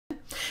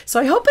So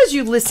I hope as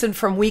you listen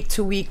from week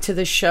to week to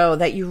the show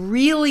that you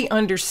really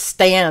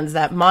understand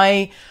that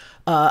my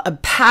a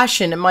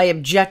passion and my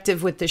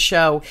objective with the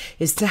show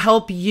is to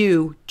help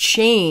you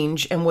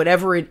change and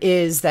whatever it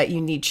is that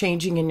you need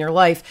changing in your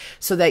life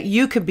so that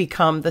you could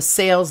become the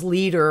sales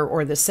leader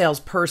or the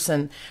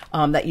salesperson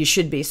that you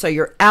should be. So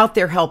you're out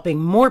there helping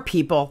more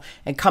people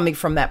and coming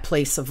from that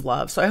place of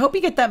love. So I hope you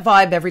get that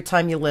vibe every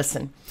time you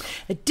listen.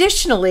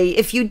 Additionally,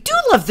 if you do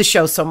love the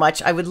show so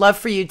much, I would love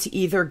for you to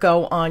either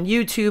go on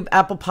YouTube,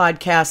 Apple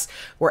Podcasts,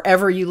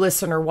 wherever you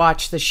listen or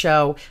watch the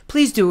show.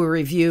 Please do a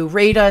review,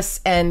 rate us,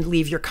 and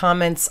leave your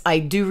comments. I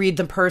do read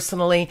them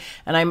personally,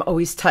 and I'm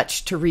always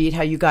touched to read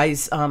how you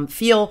guys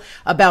feel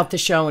about the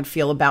show and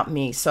feel about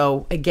me.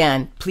 So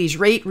again, please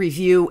rate,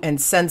 review, and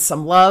send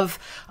some love.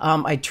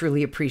 I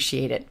truly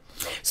appreciate it.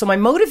 So my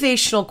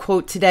motivational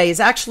quote today is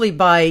actually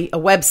by a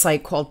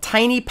website called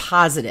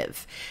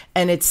Tinypositive,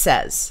 and it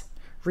says,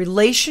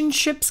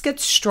 "Relationships get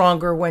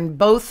stronger when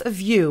both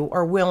of you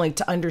are willing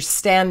to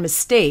understand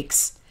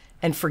mistakes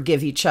and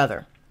forgive each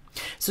other."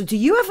 So do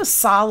you have a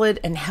solid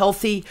and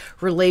healthy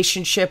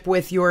relationship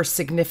with your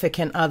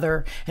significant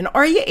other? And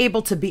are you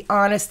able to be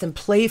honest and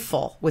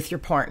playful with your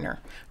partner?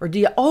 Or do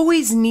you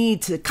always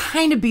need to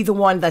kind of be the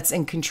one that's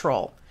in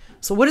control?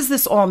 So what does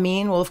this all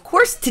mean? Well, of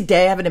course,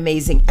 today I have an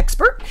amazing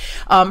expert.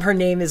 Her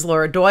name is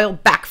Laura Doyle,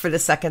 back for the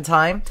second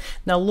time.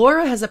 Now,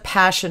 Laura has a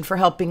passion for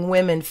helping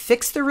women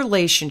fix their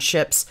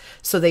relationships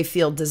so they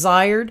feel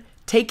desired,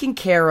 taken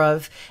care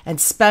of, and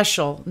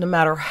special no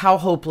matter how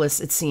hopeless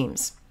it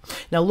seems.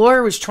 Now,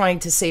 Laura was trying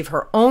to save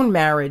her own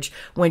marriage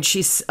when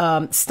she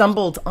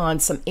stumbled on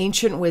some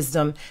ancient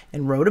wisdom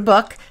and wrote a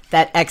book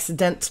that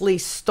accidentally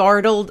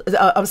started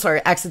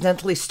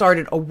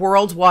a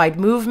worldwide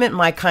movement,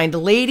 My Kind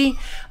of Lady,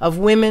 of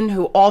women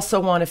who also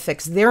want to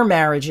fix their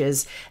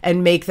marriages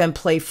and make them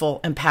playful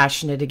and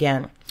passionate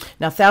again.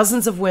 Now,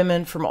 thousands of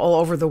women from all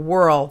over the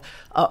world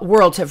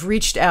have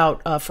reached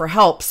out for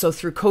help. So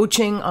through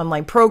coaching,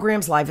 online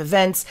programs, live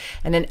events,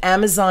 and an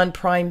Amazon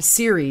Prime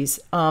series,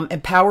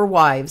 Empower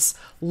Wives,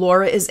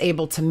 Laura is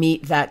able to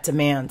meet that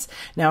demand.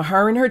 Now,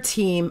 her and her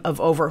team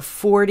of over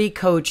 40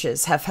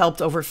 coaches have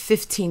helped over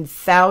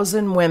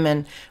 15,000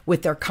 women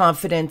with their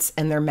confidence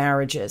and their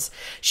marriages.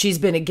 She's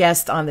been a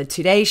guest on the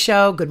Today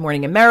Show, Good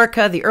Morning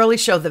America, The Early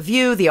Show, The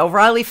View, The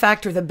O'Reilly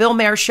Factor, The Bill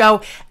Maher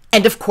Show,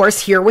 and of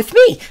course, here with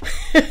me.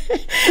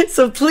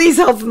 So please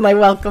help me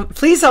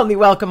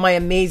welcome my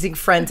amazing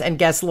friend and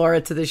guest, Laura,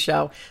 to the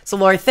show. So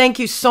Laura, thank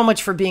you so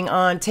much for being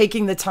on,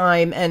 taking the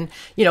time and,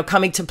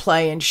 coming to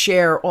play and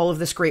share all of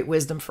this great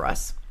wisdom for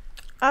us.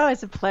 Oh,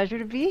 it's a pleasure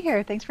to be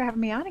here. Thanks for having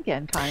me on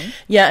again, Connie.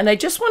 Yeah, and I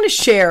just want to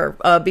share,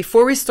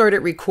 before we started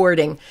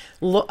recording,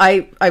 we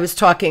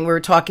were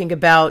talking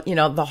about,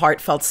 the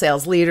Heartfelt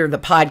Sales Leader, the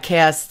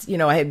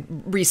podcast, I had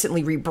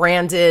recently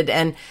rebranded,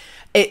 and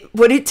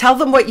tell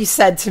them what you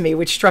said to me,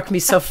 which struck me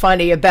so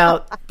funny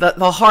about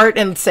the heart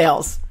and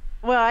sales.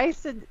 Well, I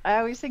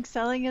always think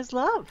selling is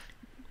love.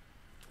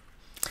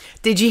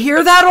 Did you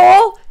hear that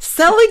all?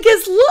 Selling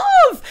is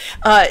love.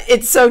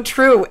 It's so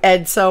true.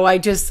 And so I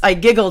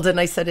giggled and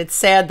I said, it's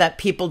sad that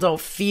people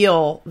don't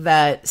feel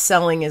that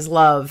selling is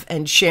love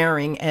and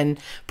sharing and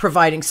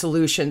providing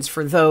solutions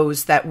for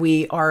those that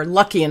we are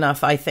lucky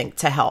enough, I think,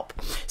 to help.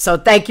 So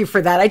thank you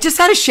for that. I just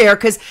had to share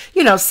because,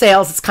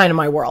 sales is kind of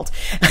my world.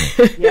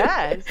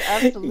 Yes,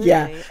 absolutely.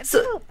 Yeah.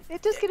 So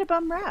it does get a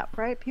bum rap,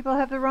 right? People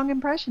have the wrong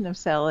impression of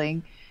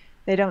selling.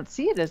 They don't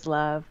see it as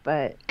love,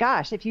 but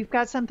gosh, if you've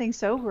got something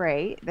so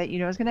great that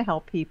is going to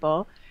help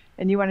people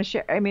and you want to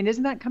share,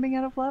 isn't that coming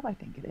out of love? I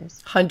think it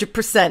is.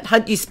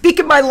 100%. You speak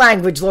in my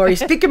language, Laura. You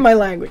speak in my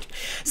language.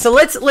 So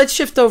let's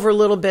shift over a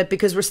little bit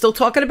because we're still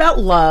talking about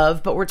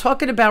love, but we're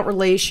talking about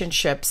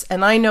relationships.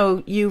 And I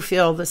know you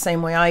feel the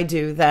same way I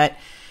do, that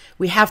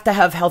we have to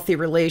have healthy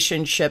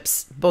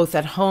relationships both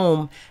at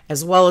home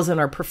as well as in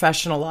our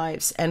professional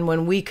lives. And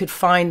when we could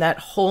find that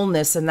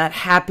wholeness and that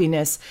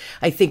happiness,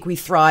 I think we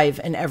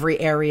thrive in every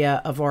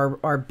area of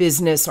our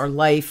business, our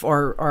life,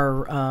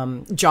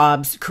 our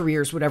jobs,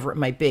 careers, whatever it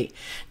might be.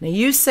 Now,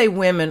 you say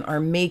women are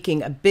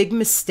making a big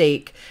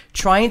mistake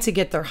trying to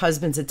get their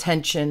husband's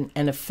attention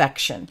and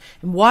affection.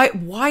 And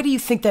why do you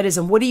think that is?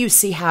 And what do you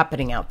see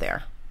happening out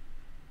there?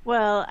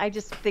 Well, I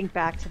just think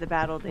back to the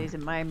bad old days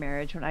in my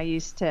marriage when I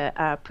used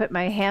to put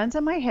my hands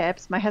on my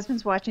hips. My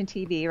husband's watching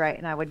TV, right?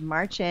 And I would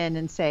march in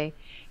and say,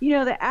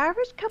 the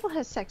average couple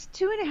has sex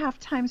 2.5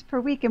 times per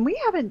week, and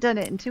we haven't done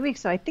it in 2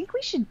 weeks, so I think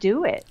we should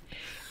do it.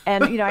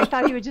 And, I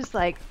thought he would just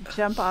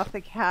jump off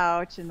the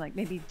couch and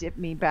maybe dip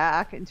me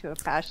back into a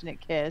passionate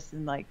kiss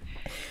and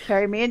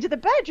carry me into the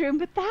bedroom,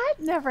 but that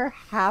never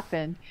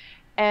happened.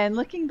 And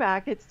looking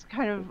back, it's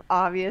kind of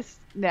obvious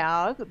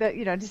now that,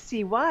 to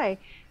see why.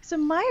 So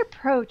my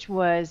approach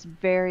was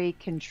very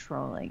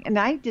controlling, and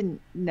I didn't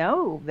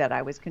know that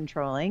I was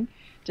controlling,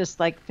 just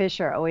like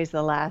fish are always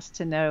the last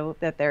to know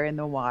that they're in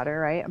the water,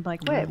 right? I'm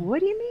like, what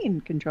do you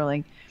mean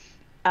controlling?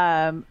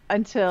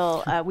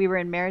 Until we were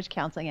in marriage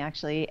counseling,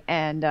 actually,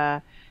 and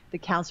the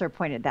counselor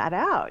pointed that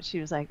out. She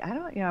was like,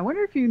 I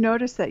wonder if you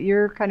notice that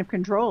you're kind of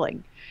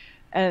controlling.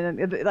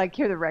 and like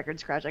hear the record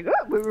scratch, like,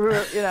 like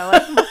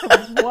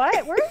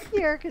what? We're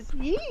here because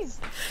he's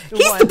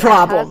the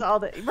problem. Has all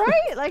the,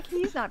 right? Like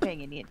he's not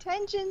paying any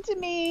attention to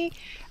me.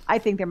 I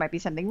think there might be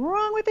something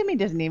wrong with him. He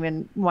doesn't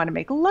even want to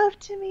make love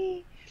to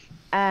me.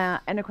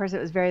 And of course, it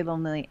was very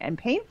lonely and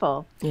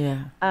painful.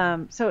 Yeah.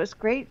 So it's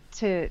great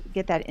to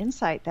get that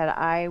insight that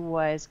I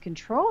was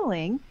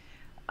controlling.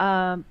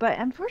 But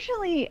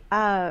unfortunately,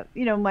 my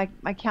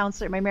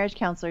marriage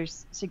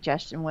counselor's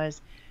suggestion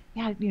was,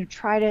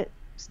 try to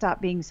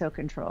stop being so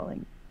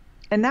controlling.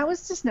 And that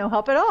was just no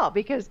help at all,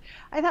 because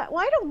I thought,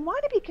 well, I don't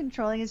want to be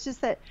controlling. It's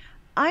just that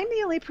I'm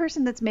the only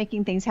person that's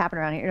making things happen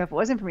around here. If it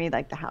wasn't for me,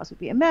 like the house would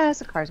be a mess,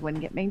 the cars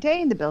wouldn't get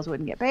maintained, the bills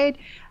wouldn't get paid.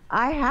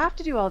 I have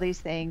to do all these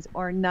things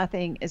or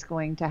nothing is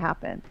going to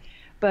happen.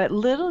 But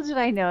little did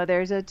I know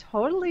there's a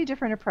totally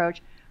different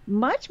approach,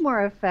 much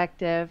more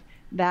effective,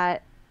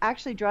 that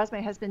actually draws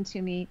my husband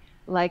to me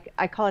like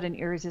I call it an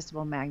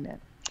irresistible magnet.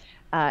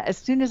 As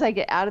soon as I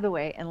get out of the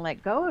way and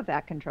let go of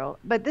that control.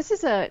 But this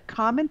is a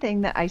common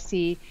thing that I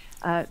see.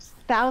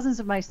 Thousands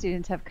of my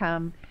students have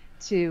come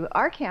to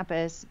our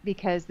campus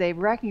because they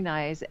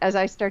recognize, as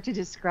I start to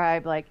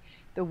describe like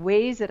the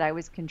ways that I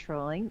was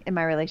controlling in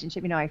my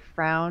relationship. I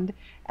frowned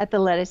at the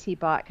lettuce he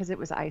bought because it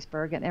was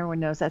iceberg, and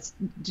everyone knows that's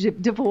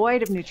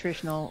devoid of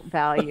nutritional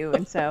value.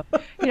 And so,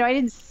 I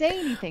didn't say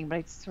anything, but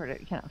I sort of,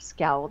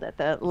 scowled at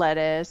the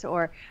lettuce.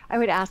 Or I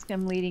would ask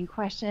him leading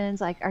questions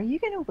like, "Are you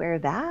going to wear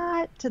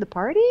that to the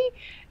party?"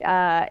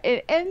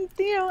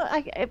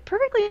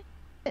 Perfectly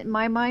in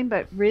my mind,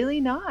 but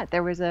really not.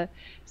 There was a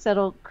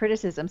subtle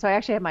criticism. So I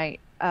actually have I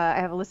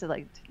have a list of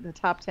like the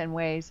top 10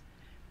 ways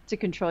to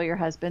control your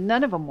husband.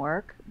 None of them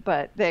work,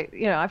 but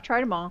I've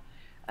tried them all,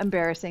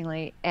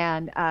 embarrassingly.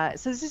 And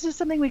so this is just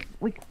something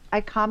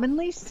I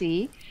commonly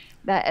see,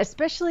 that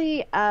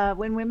especially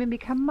when women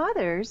become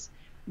mothers,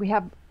 we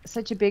have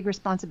such a big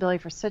responsibility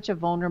for such a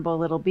vulnerable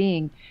little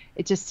being.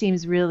 It just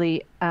seems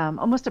really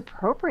almost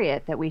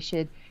appropriate that we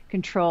should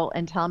control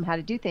and tell him how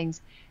to do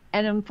things.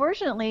 And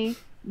unfortunately,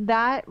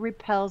 that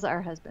repels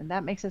our husband.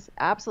 That makes us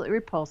absolutely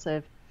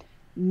repulsive.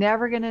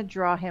 Never going to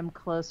draw him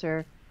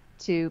closer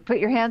to put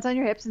your hands on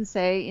your hips and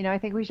say, I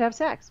think we should have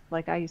sex,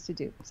 like I used to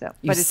do. So,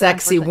 you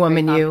sexy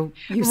woman, you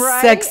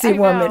right? sexy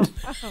woman.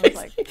 I was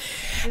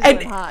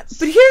like, hot.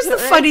 But here's the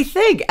funny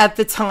thing: at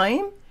the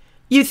time,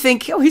 you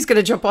think, he's going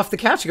to jump off the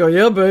couch and go,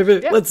 yeah,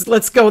 baby, yep.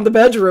 let's go in the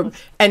bedroom.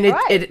 And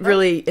it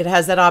really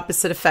has that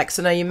opposite effect.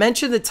 So now you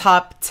mentioned the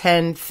top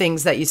 10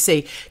 things that you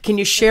see. Can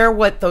you share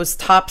what those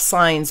top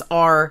signs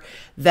are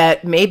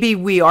that maybe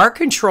we are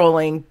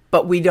controlling,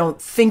 but we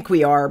don't think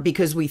we are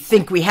because we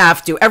think we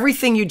have to?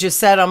 Everything you just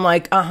said, I'm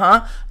like,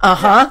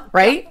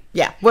 right?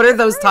 Yeah. What are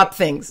those top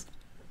things?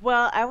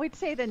 Well, I would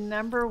say the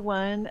number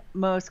one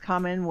most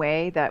common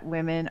way that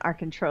women are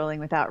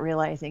controlling without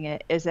realizing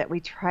it is that we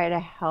try to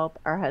help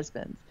our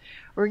husbands.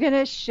 We're going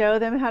to show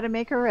them how to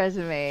make a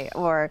resume,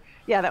 or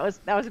that was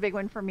a big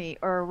one for me.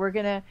 Or we're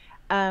going to,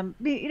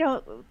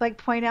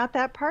 point out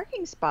that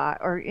parking spot,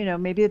 or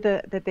maybe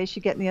that they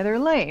should get in the other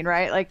lane,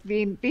 right? Like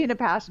being a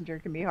passenger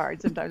can be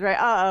hard sometimes,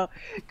 right?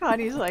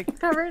 Connie's like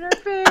covering her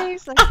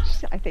face. Like,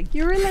 I think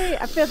you relate.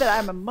 I feel that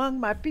I'm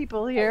among my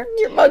people here.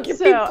 You're among your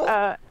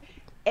people.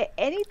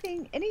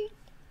 Any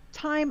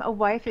time a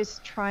wife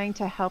is trying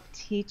to help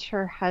teach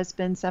her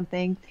husband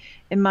something,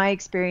 in my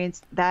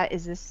experience, that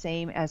is the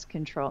same as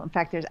control. In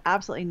fact, there's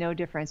absolutely no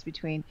difference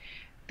between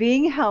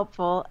being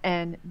helpful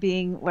and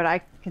being what I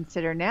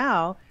consider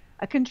now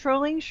a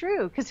controlling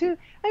shrew. Because think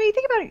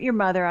about your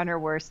mother on her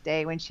worst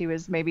day when she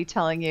was maybe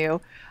telling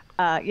you,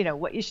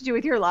 what you should do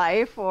with your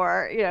life,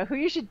 or, who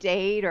you should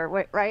date, or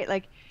what, right?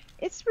 Like,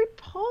 it's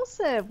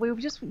repulsive. You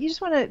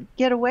just want to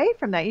get away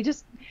from that. You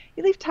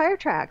leave tire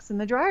tracks in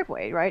the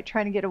driveway, right?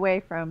 Trying to get away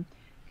from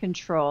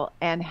control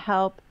and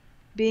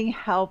being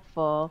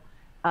helpful.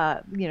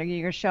 You're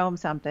going to show him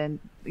something,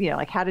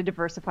 like how to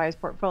diversify his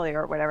portfolio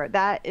or whatever.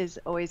 That is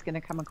always going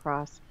to come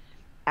across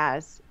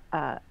as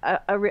a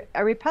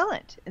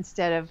repellent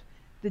instead of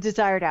the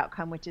desired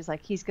outcome, which is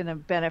like he's going to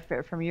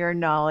benefit from your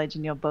knowledge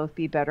and you'll both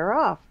be better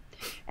off.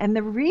 And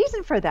the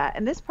reason for that,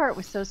 and this part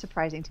was so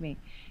surprising to me,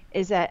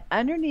 is that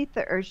underneath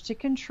the urge to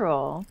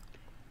control,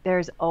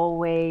 there's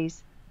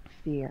always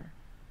fear.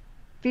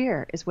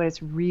 Fear is what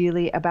it's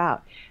really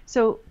about.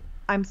 So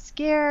I'm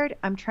scared.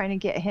 I'm trying to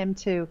get him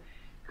to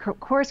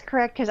course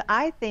correct because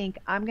I think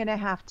I'm going to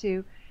have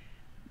to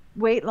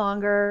wait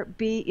longer,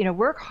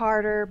 work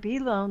harder, be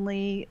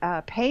lonely,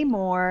 pay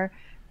more.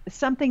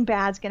 Something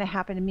bad's going to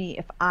happen to me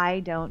if I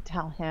don't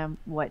tell him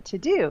what to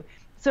do.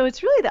 So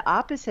it's really the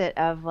opposite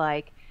of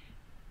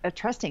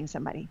trusting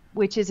somebody,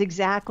 which is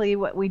exactly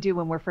what we do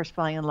when we're first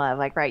falling in love.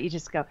 Like, right, you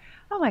just go,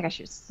 oh my gosh,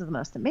 you're the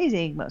most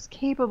amazing, most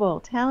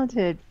capable,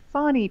 talented,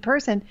 funny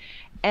person.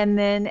 And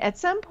then at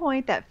some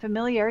point that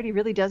familiarity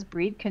really does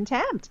breed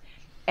contempt.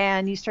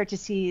 And you start to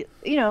see,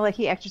 like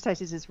he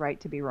exercises his right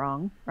to be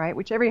wrong, right?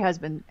 Which every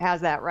husband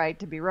has that right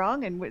to be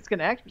wrong and it's going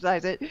to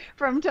exercise it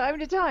from time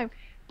to time.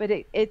 But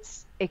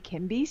it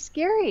can be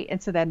scary.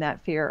 And so then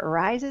that fear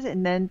arises.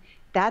 And then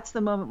that's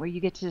the moment where you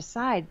get to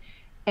decide,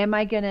 am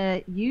I going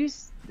to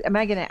use am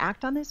I going to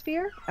act on this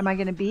fear? Am I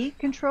going to be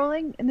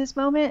controlling in this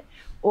moment?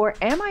 Or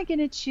am I going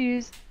to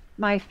choose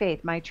my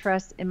faith, my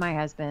trust in my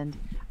husband,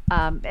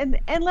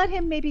 and let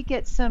him maybe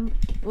get some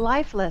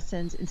life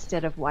lessons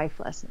instead of wife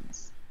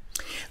lessons?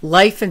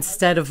 Life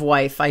instead of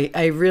wife.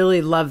 I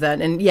really love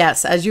that. And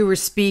yes, as you were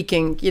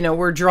speaking,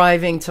 we're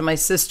driving to my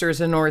sister's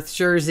in North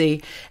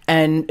Jersey,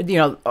 and,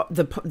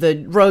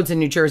 the roads in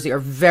New Jersey are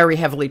very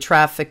heavily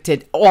trafficked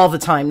all the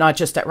time, not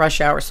just at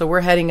rush hour. So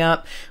we're heading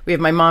up. We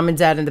have my mom and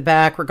dad in the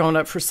back. We're going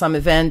up for some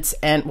event,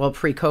 and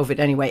pre-COVID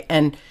anyway.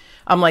 And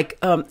I'm like,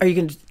 are you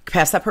going to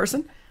pass that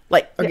person?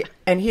 Okay.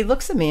 And he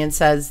looks at me and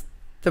says,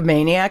 the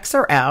maniacs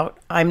are out.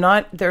 I'm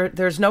not there.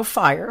 There's no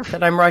fire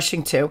that I'm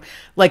rushing to.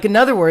 In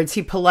other words,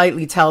 he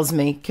politely tells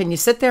me, can you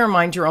sit there and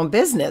mind your own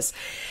business?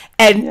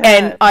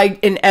 And I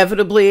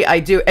inevitably I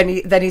do.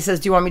 And then he says,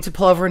 do you want me to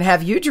pull over and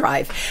have you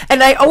drive?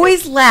 And I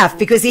always laugh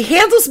because he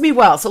handles me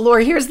well. So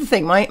Laura, here's the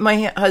thing.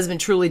 My husband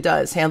truly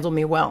does handle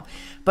me well.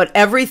 But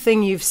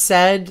everything you've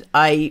said,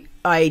 I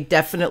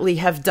definitely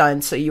have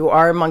done. So you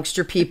are amongst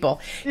your people.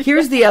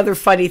 Here's the other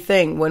funny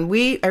thing.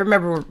 I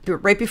remember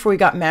right before we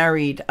got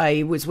married,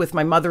 I was with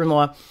my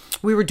mother-in-law.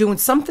 We were doing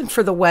something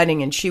for the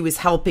wedding, and she was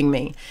helping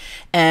me.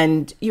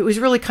 And it was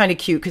really kind of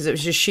cute because it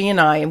was just she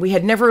and I, and we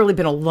had never really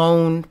been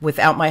alone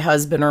without my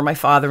husband or my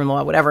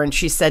father-in-law, whatever. And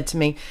she said to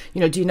me,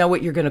 do you know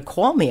what you're going to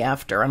call me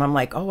after? And I'm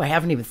like, oh, I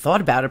haven't even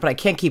thought about it, but I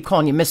can't keep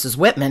calling you Mrs.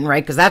 Whitman,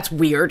 right? Because that's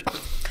weird.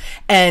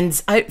 And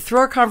through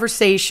our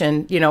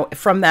conversation,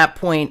 from that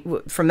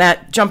point, from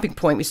that jumping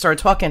point, we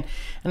started talking.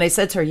 And I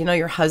said to her,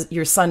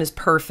 your son is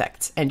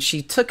perfect. And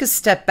she took a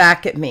step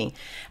back at me.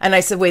 And I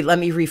said, wait, let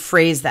me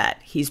rephrase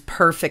that. He's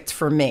perfect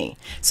for me.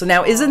 So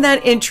now, isn't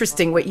that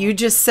interesting what you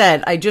just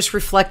said? I just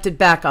reflected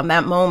back on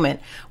that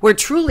moment where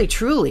truly,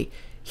 truly,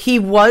 he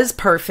was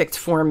perfect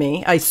for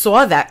me. I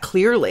saw that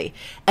clearly.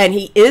 And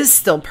he is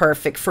still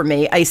perfect for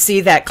me. I see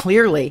that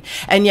clearly.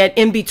 And yet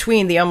in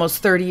between the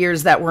almost 30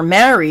 years that we're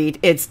married,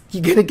 it's,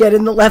 you going to get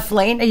in the left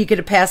lane? Are you going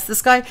to pass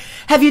this guy?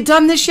 Have you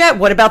done this yet?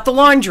 What about the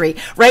laundry?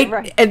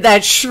 Right? And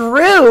that's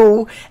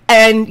true.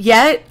 And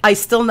yet I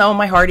still know in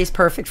my heart he's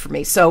perfect for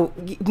me. So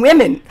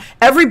women,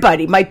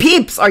 everybody, my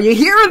peeps, are you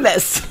hearing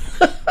this?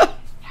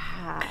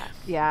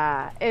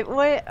 Yeah,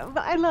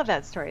 I love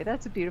that story.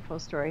 That's a beautiful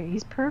story.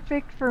 He's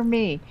perfect for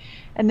me,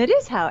 and that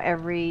is how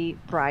every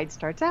bride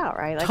starts out,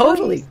 right?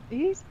 Totally. Oh,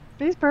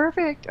 he's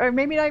perfect, or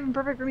maybe not even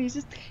perfect for me.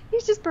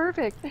 He's just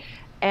perfect.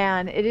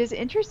 And it is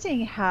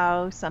interesting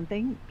how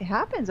something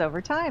happens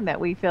over time that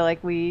we feel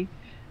like we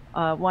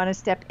want to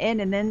step in,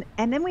 and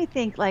then we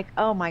think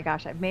oh my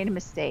gosh, I've made a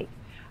mistake.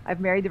 I've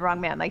married the wrong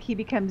man. He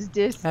becomes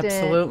distant.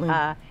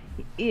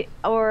 Absolutely.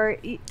 Or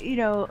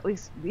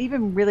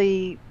even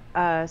really.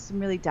 Some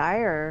really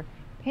dire,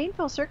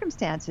 painful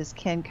circumstances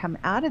can come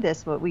out of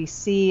this. What we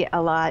see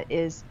a lot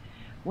is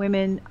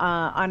women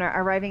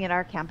arriving at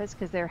our campus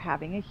because they're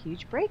having a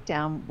huge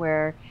breakdown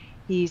where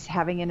he's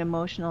having an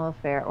emotional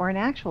affair or an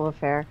actual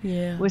affair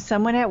with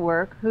someone at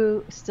work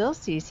who still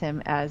sees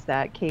him as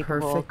that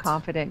capable,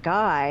 confident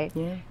guy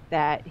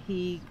that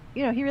he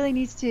really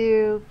needs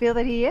to feel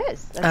that he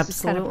is. That's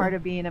just kind of part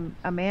of being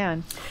a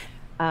man.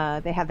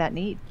 They have that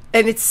need.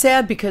 And it's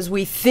sad because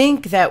we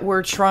think that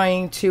we're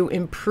trying to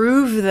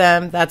improve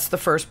them. That's the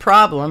first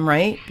problem,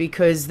 right?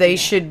 Because they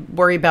should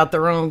worry about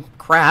their own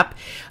crap.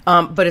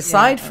 But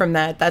aside from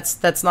that,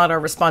 that's not our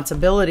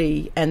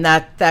responsibility. And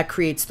that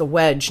creates the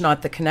wedge,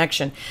 not the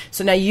connection.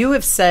 So now you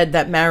have said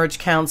that marriage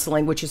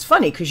counseling, which is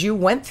funny because you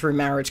went through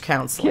marriage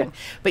counseling,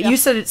 but you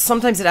said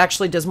sometimes it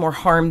actually does more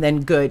harm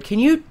than good. Can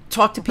you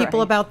talk to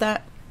people about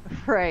that?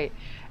 Right.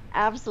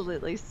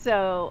 Absolutely.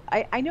 So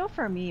I know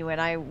for me, when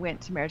I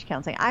went to marriage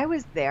counseling, I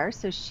was there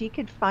so she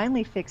could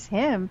finally fix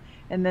him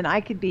and then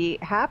I could be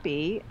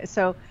happy.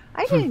 So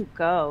I didn't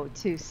go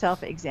to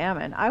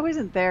self-examine. I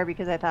wasn't there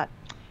because I thought,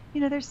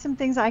 there's some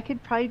things I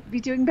could probably be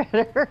doing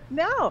better.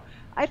 No,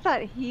 I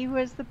thought he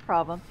was the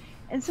problem.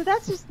 And so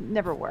that just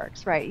never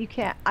works, right? You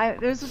can't.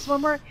 There's this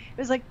one more. It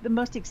was the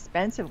most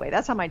expensive way.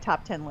 That's on my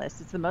top 10 list.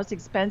 It's the most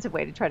expensive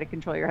way to try to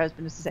control your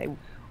husband is to say,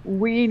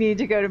 we need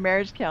to go to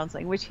marriage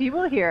counseling, which he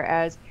will hear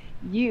as,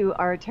 you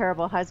are a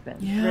terrible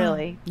husband,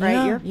 really,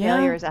 right? Your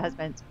failure as a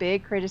husband. It's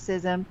big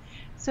criticism.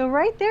 So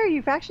right there,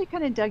 you've actually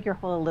kind of dug your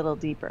hole a little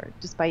deeper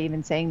just by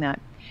even saying that.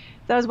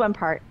 That was one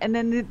part. And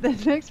then the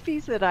next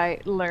piece that I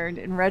learned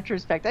in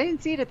retrospect, I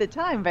didn't see it at the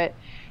time, but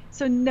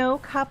so no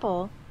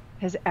couple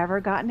has ever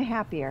gotten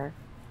happier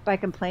by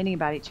complaining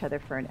about each other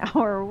for an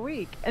hour a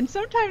week. And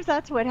sometimes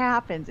that's what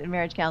happens in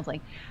marriage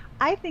counseling.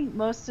 I think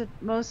most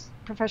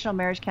professional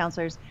marriage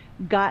counselors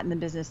got in the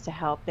business to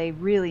help. They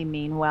really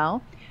mean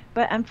well.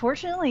 But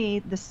unfortunately,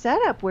 the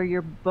setup where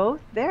you're both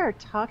there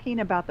talking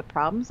about the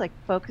problems,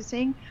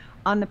 focusing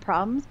on the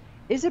problems,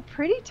 is a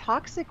pretty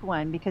toxic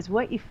one because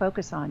what you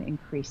focus on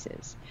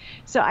increases.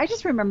 So I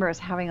just remember us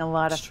having a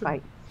lot of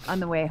fights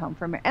on the way home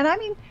from it. And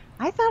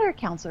I thought our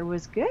counselor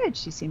was good.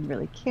 She seemed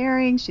really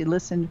caring. She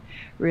listened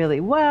really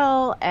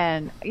well.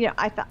 And,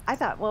 I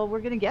thought, well,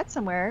 we're going to get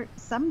somewhere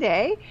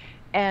someday.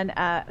 And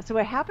so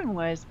what happened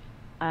was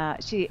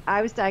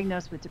I was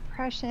diagnosed with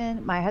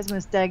depression. My husband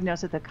was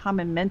diagnosed with a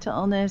common mental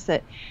illness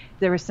that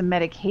there was some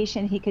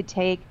medication he could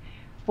take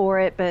for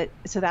it. But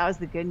so that was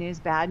the good news.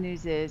 Bad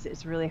news is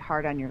it's really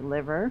hard on your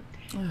liver.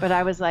 But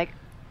I was like,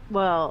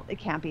 well, it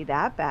can't be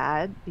that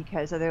bad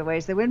because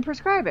otherwise they wouldn't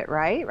prescribe it,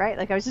 right? Right?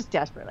 Like I was just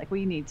desperate. Like,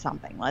 we need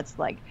something. Let's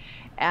like,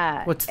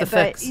 what's the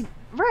fix?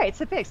 Right, it's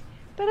the fix.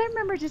 But I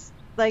remember just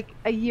like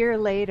a year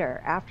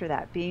later after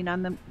that, being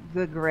on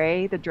the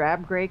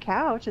drab gray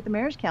couch at the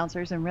marriage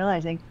counselors and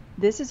realizing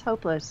this is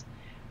hopeless.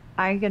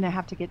 I'm going to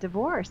have to get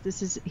divorced.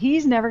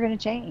 He's never going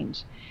to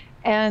change.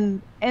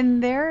 And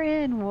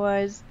therein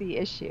was the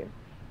issue.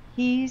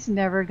 He's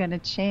never going to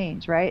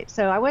change, right?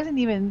 So I wasn't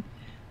even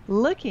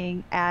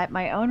looking at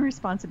my own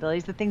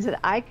responsibilities, the things that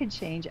I could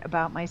change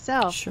about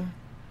myself. Sure.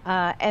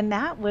 And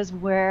that was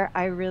where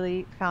I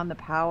really found the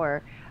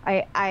power.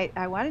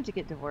 I wanted to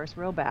get divorced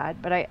real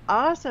bad, but I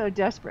also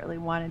desperately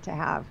wanted to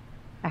have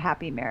a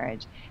happy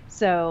marriage.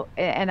 So,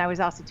 and I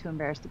was also too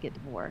embarrassed to get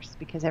divorced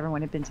because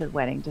everyone had been to the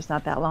wedding just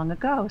not that long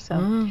ago.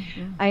 So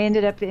I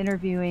ended up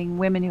interviewing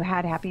women who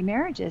had happy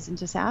marriages and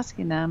just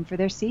asking them for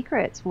their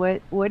secrets.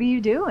 What are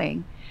you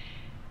doing?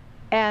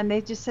 And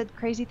they just said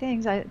crazy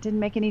things. It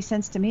didn't make any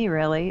sense to me,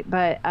 really.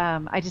 But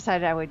I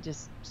decided I would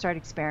just start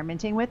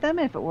experimenting with them.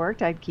 If it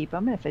worked, I'd keep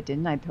them. If it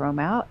didn't, I'd throw them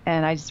out.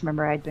 And I just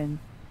remember I'd been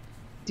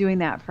doing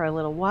that for a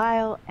little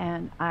while.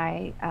 And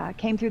I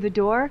came through the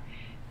door,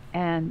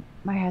 and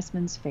my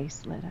husband's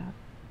face lit up.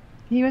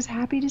 He was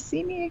happy to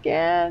see me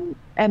again.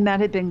 And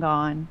that had been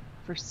gone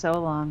for so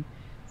long.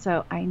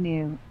 So I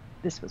knew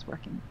this was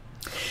working.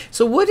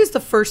 So what is the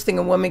first thing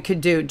a woman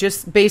could do,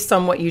 just based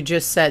on what you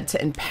just said,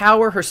 to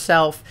empower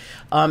herself,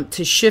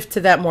 to shift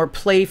to that more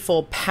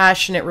playful,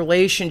 passionate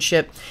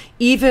relationship,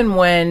 even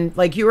when,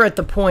 like, you're at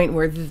the point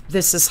where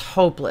this is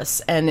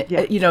hopeless and,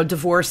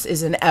 divorce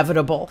is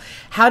inevitable?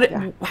 How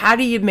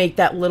do you make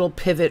that little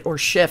pivot or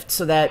shift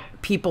so that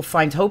people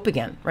find hope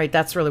again, right?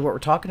 That's really what we're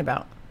talking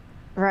about.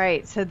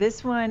 Right. So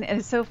this one, and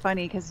it's so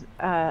funny because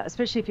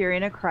especially if you're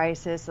in a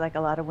crisis, like a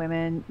lot of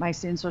women, my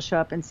students will show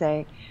up and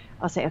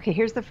I'll say, okay,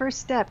 here's the first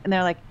step. And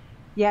they're like,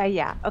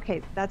 yeah,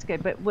 okay, that's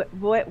good. But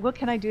what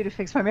can I do to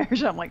fix my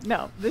marriage? I'm like,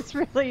 no, this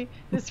really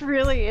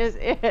is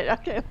it.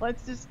 Okay,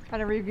 let's just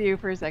kind of review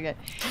for a second.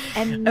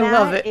 And I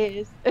love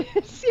it.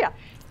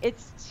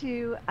 It's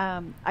to,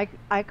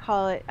 I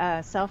call it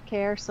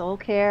self-care, soul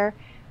care,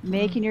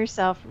 making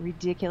yourself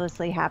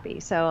ridiculously happy.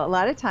 So a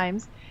lot of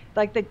times,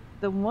 like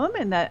the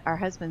woman that our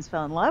husbands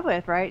fell in love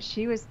with, right?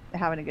 She was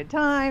having a good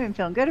time and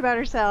feeling good about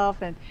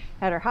herself and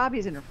had her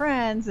hobbies and her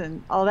friends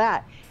and all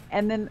that.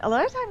 And then a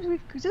lot of times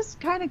we've just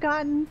kind of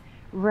gotten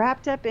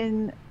wrapped up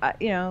in,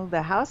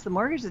 the house, the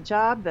mortgage, the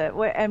job,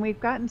 and we've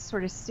gotten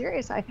sort of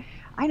serious. I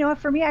know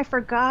for me, I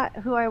forgot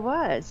who I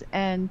was.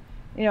 And,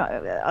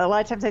 a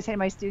lot of times I say to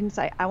my students,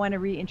 I want to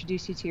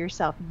reintroduce you to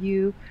yourself.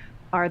 You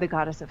are the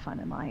goddess of fun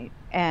and light.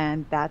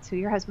 And that's who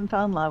your husband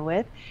fell in love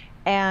with.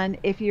 And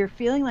if you're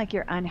feeling like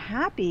you're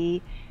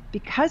unhappy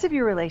because of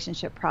your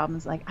relationship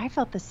problems, like I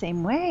felt the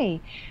same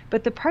way.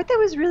 But the part that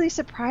was really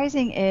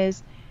surprising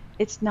is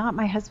it's not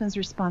my husband's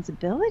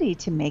responsibility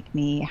to make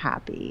me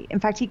happy. In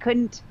fact, he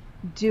couldn't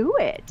do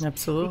it.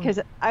 Absolutely. Because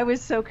I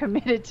was so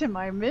committed to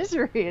my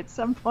misery. At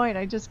some point,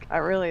 I just got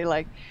really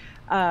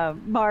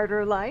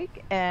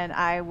martyr-like. And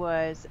I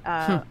was,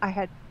 I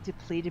had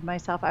depleted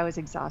myself. I was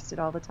exhausted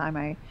all the time.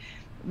 I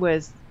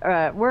was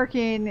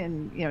working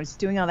and, just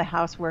doing all the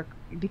housework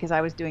because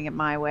I was doing it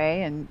my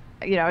way. And,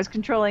 I was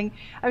trying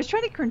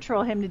to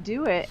control him to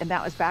do it. And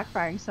that was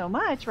backfiring so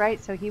much, right?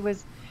 So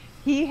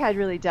he had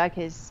really dug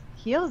his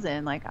heels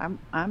in, like,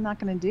 I'm not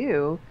going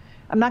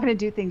to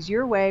do things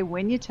your way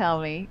when you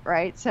tell me,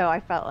 right? So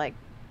I felt like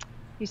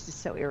he's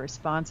just so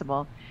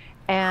irresponsible.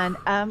 And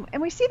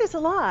we see this a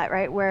lot,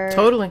 right? Where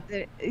totally.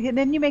 And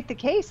then you make the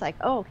case like,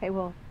 oh, okay,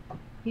 well,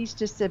 he's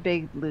just a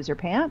big loser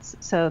pants.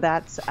 So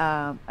that's,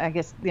 I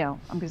guess,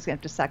 I'm just gonna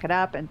have to suck it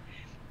up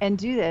and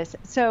do this.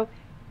 So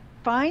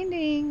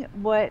finding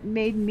what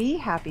made me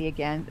happy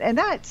again. And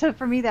so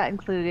for me, that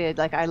included,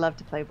 like, I love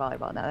to play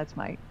volleyball. Now that's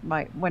my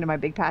one of my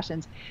big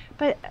passions,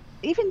 but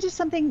even just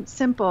something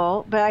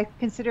simple, but I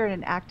consider it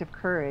an act of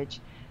courage,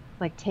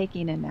 like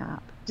taking a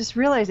nap, just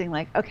realizing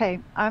like, okay,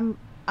 I'm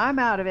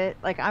out of it.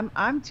 Like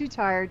I'm too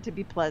tired to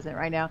be pleasant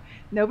right now.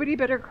 Nobody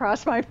better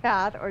cross my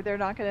path or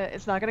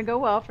it's not gonna go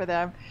well for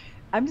them.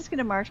 I'm just going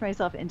to march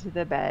myself into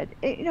the bed,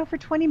 for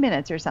 20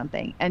 minutes or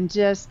something and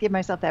just give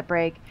myself that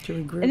break.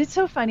 And it's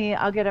so funny.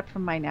 I'll get up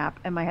from my nap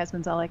and my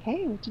husband's all like,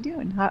 hey, what you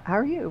doing? How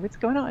are you? What's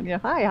going on?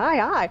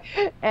 Hi.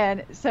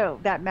 And so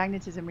that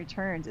magnetism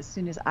returns as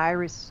soon as I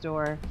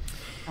restore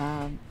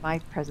my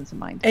presence of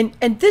mind.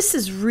 And this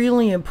is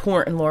really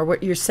important, Laura,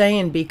 what you're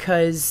saying,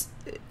 because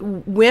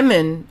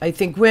women,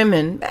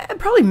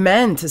 probably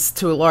men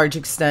to a large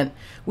extent,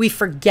 we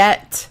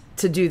forget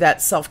to do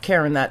that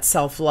self-care and that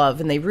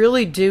self-love. And they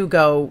really do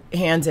go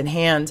hand in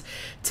hand,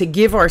 to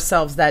give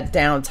ourselves that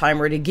downtime,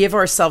 or to give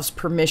ourselves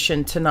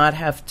permission to not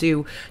have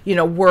to,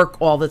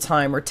 work all the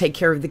time or take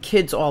care of the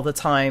kids all the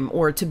time,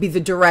 or to be the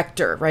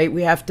director, right?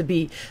 We have to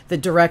be the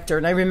director.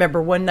 And I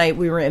remember one night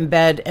we were in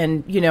bed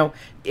and,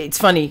 it's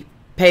funny,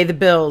 pay the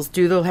bills,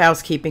 do the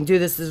housekeeping, do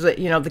this,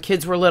 the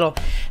kids were little.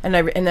 And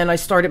then I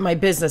started my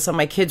business, and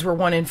my kids were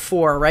 1 and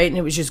 4, right? And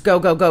it was just go,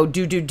 go, go,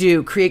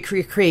 do,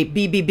 create,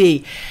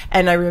 be.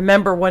 And I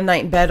remember one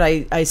night in bed,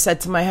 I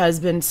said to my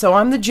husband, so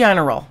I'm the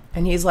general.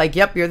 And he's like,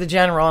 yep, you're the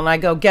general. And I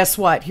go, guess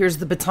what? Here's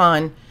the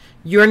baton.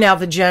 You're now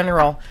the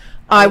general.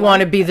 I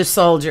want to be the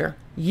soldier.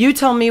 You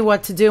tell me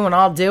what to do and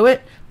I'll do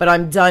it, but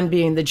I'm done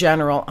being the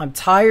general. I'm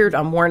tired.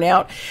 I'm worn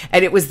out.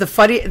 And it was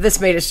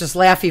this made us just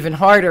laugh even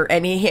harder.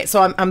 And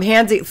so I'm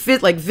handing,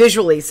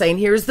 visually saying,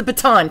 here's the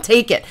baton,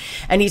 take it.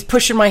 And he's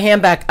pushing my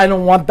hand back. I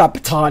don't want that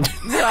baton.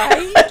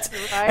 Right.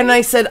 And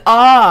I said,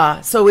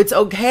 so it's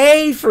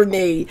okay for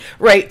me,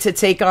 right, to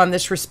take on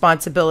this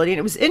responsibility. And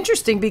it was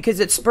interesting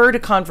because it spurred a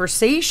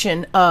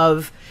conversation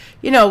of,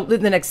 we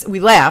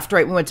laughed,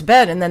 right? We went to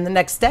bed. And then the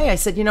next day I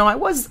said, I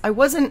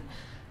wasn't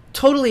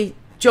totally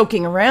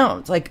joking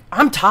around. Like,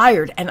 I'm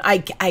tired and I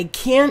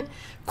can't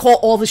call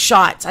all the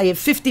shots. I have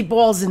 50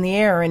 balls in the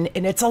air and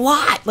it's a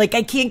lot. Like,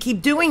 I can't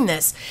keep doing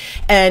this.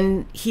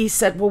 And he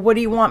said, well, what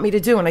do you want me to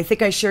do? And I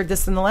think I shared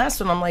this in the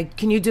last one. I'm like,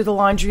 can you do the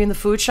laundry and the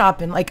food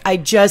shopping? Like,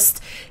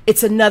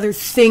 it's another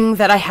thing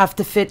that I have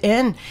to fit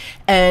in.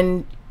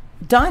 And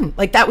done.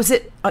 Like, that was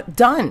it.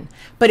 Done.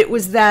 But it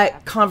was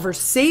that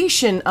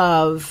conversation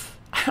of,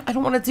 I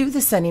don't want to do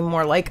this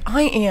anymore. Like,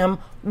 I am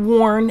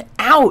worn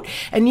out.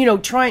 And,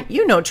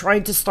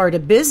 trying to start a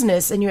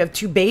business and you have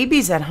 2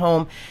 babies at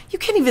home, you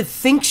can't even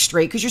think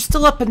straight because you're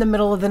still up in the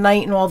middle of the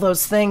night and all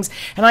those things.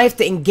 And I have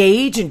to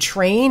engage and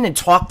train and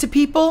talk to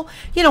people,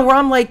 where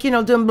I'm like,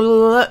 doing blah,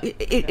 blah, blah.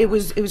 It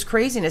was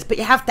craziness, but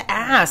you have to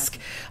ask,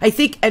 I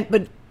think.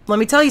 But let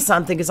me tell you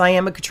something, because I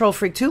am a control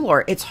freak too,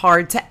 Laura. It's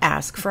hard to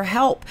ask for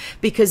help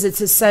because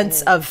it's a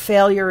sense of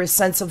failure, a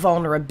sense of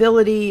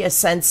vulnerability, a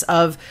sense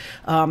of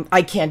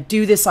I can't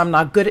do this, I'm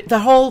not good at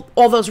all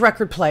those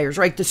record players,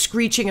 right? The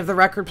screeching of the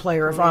record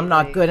player of I'm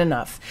not good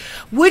enough.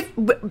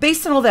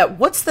 Based on all that,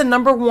 what's the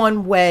number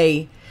one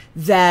way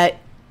that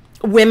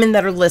women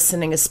that are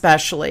listening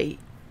especially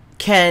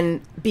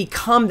can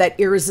become that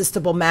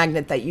irresistible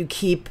magnet that you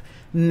keep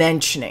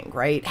mentioning,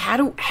 right? How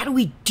do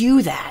we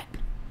do that?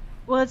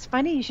 Well, it's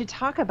funny you should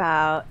talk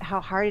about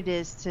how hard it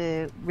is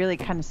to really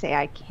kind of say,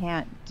 I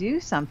can't do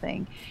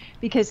something.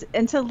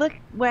 And to look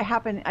what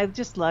happened, I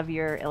just love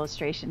your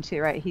illustration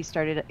too, right? He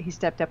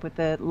stepped up with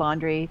the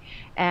laundry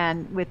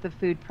and with the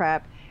food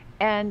prep.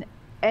 And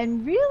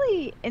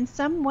really, in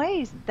some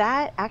ways,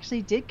 that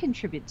actually did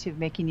contribute to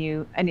making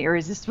you an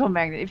irresistible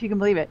magnet, if you can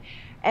believe it.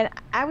 And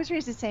I was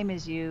raised the same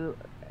as you,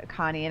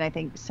 Connie, and I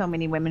think so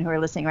many women who are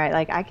listening, right?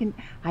 Like, I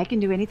can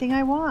do anything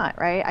I want,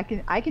 right?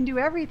 I can do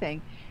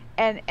everything.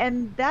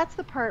 And that's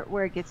the part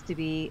where it gets to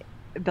be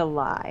the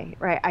lie,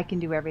 right? I can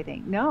do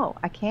everything. No,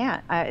 I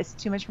can't. It's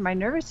too much for my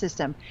nervous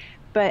system.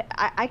 But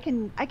I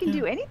can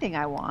do anything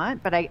I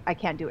want, but I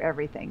can't do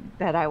everything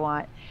that I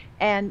want.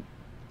 And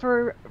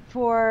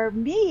for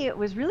me, it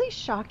was really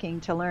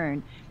shocking to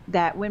learn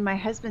that when my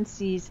husband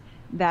sees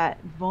that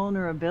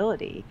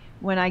vulnerability,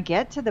 when I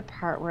get to the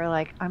part where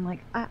I'm like,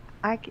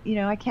 I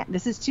can't,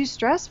 this is too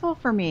stressful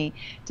for me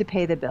to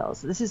pay the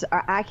bills.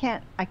 I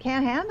can't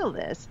handle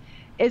this.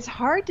 It's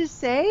hard to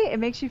say. It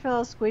makes you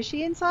feel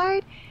squishy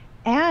inside.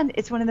 And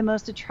it's one of the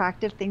most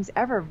attractive things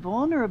ever.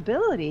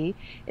 Vulnerability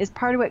is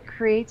part of what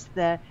creates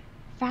the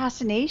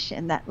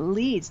fascination that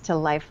leads to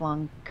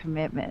lifelong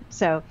commitment.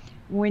 So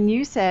when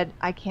you said,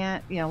 I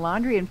can't,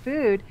 laundry and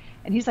food,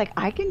 and he's like,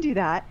 I can do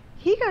that.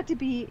 He got to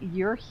be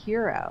your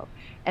hero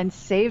and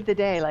save the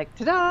day. Like,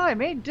 ta-da, I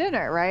made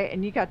dinner, right?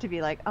 And you got to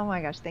be like, oh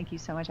my gosh, thank you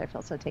so much. I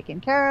feel so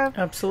taken care of.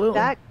 Absolutely.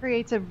 That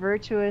creates a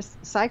virtuous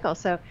cycle.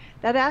 So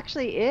that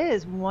actually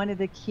is one of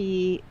the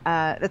key,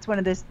 that's one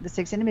of the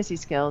 6 intimacy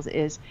skills,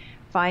 is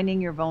finding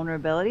your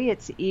vulnerability.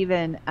 It's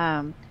even,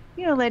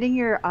 letting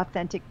your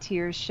authentic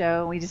tears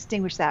show. We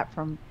distinguish that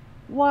from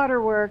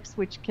waterworks,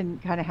 which can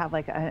kind of have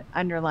like an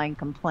underlying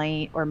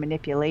complaint or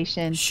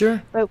manipulation.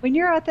 Sure. But when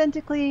you're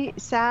authentically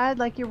sad,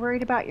 like you're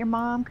worried about your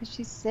mom because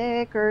she's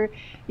sick, or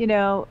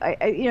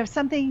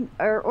something,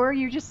 or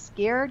you're just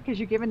scared because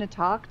you're giving a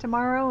talk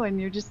tomorrow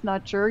and you're just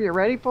not sure you're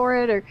ready for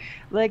it, or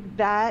like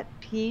that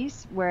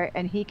piece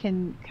and he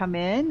can come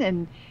in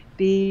and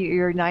be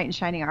your knight in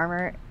shining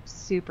armor.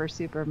 Super,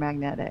 super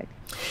magnetic.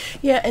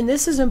 Yeah, and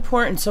this is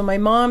important. So my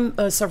mom,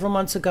 several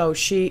months ago,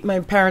 my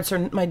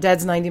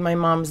dad's 90, my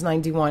mom's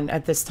 91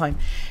 at this time.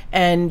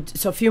 And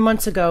so a few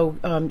months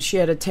ago, she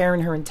had a tear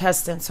in her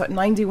intestine. So at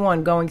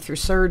 91, going through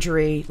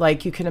surgery,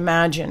 like you can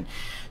imagine.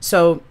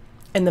 So,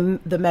 and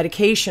the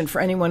medication for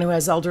anyone who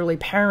has elderly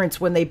parents,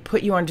 when they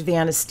put you under the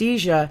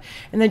anesthesia,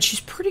 and then she's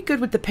pretty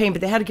good with the pain,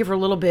 but they had to give her a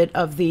little bit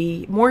of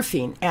the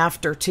morphine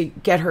after to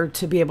get her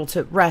to be able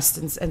to rest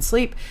and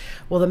sleep.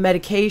 Well, the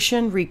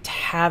medication wreaked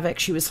havoc.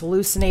 She was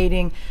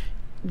hallucinating.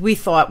 we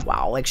thought,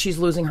 wow, like she's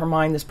losing her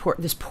mind,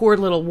 this poor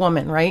little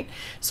woman, right?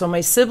 So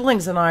my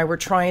siblings and I were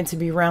trying to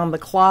be round the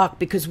clock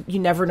because you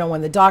never know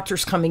when the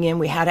doctor's coming in.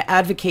 We had to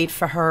advocate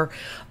for her.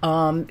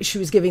 She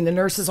was giving the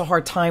nurses a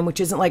hard time, which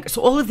isn't like,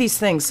 so all of these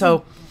things.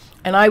 So,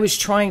 and I was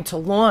trying to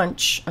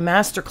launch a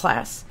master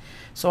class.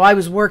 So I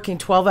was working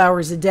 12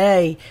 hours a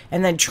day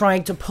and then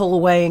trying to pull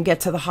away and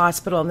get to the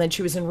hospital. And then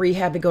she was in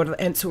rehab and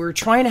and so we were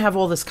trying to have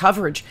all this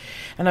coverage.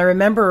 And I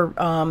remember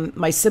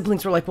my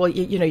siblings were like, well,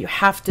 you know, you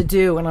have to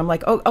do. And I'm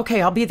like, oh,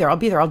 okay, I'll be there. I'll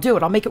do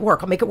it. I'll make it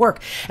work.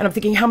 And I'm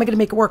thinking, how am I going to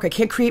make it work? I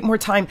can't create more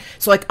time.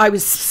 So like I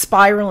was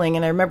spiraling,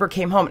 and I remember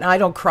came home, and I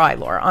don't cry,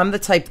 Laura. I'm the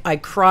type, I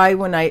cry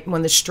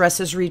when the stress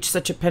has reached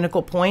such a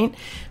pinnacle point.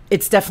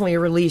 It's definitely a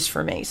release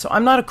for me. So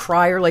I'm not a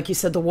crier, like you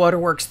said, the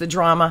waterworks, the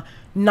drama.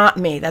 Not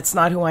me. That's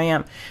not who I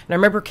am. And I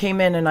remember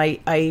came in and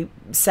I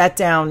sat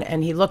down,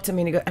 and he looked at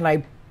me and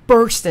I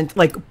burst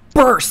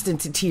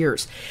into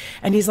tears.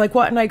 And he's like,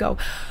 what? And I go,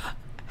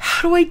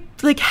 how do I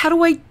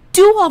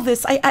do all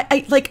this?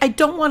 I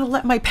don't want to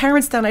let my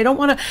parents down. I don't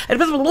want to,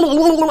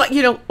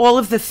 you know, all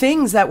of the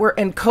things that were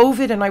in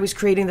COVID, and I was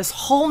creating this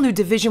whole new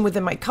division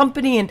within my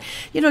company. And,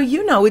 you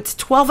know, it's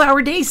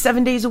 12-hour days,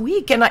 7 days a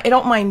week. And I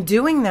don't mind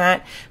doing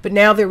that. But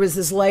now there was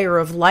this layer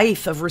of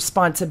life, of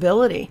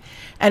responsibility.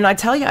 And I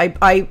tell you,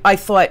 I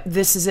thought,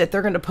 this is it.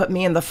 They're going to put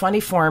me in the funny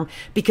farm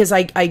because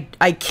I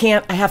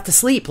can't, I have to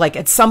sleep. Like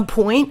at some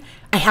point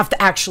I have to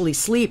actually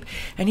sleep.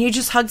 And he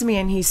just hugged me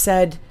and he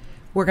said,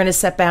 we're going to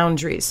set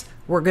boundaries.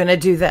 We're going to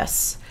do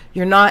this.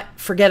 You're not,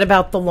 forget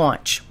about the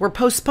launch. We're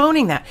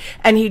postponing that.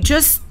 And he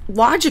just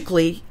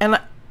logically,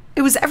 and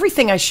it was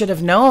everything I should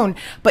have known,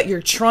 but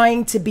you're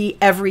trying to be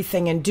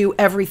everything and do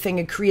everything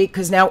and create,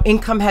 because now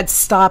income had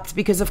stopped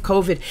because of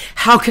COVID.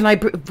 How can I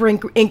bring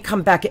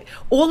income back?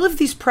 All of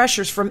these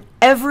pressures from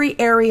every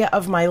area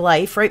of my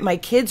life, right? My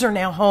kids are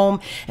now home,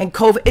 and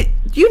COVID,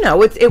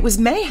 it was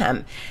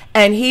mayhem.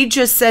 And he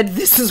just said,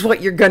 this is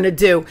what you're going to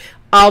do.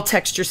 I'll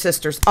text your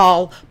sisters.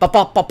 I'll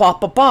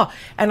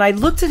And I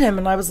looked at him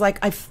and I was like,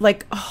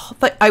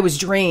 I was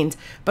drained,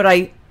 but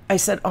I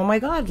said, oh my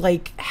God,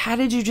 like, how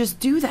did you just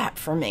do that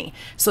for me?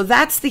 So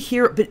that's the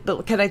hero.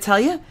 But can I tell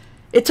you,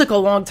 it took a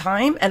long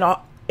time, and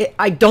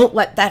I don't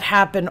let that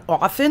happen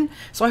often.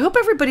 So I hope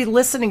everybody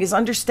listening is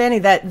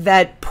understanding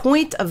that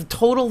point of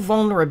total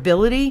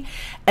vulnerability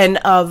and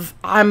of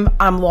I'm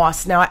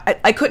lost now.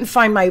 I couldn't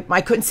find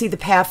I couldn't see the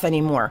path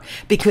anymore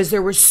because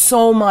there was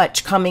so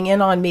much coming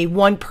in on me.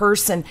 One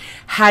person,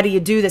 how do you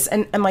do this?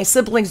 And my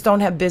siblings don't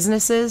have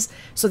businesses,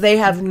 so they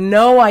have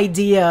no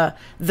idea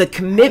the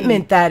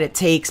commitment that it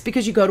takes,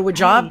 because you go to a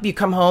job, you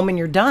come home, and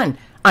you're done.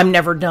 I'm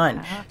never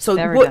done. So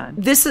done.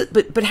 This is,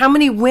 but how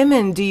many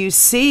women do you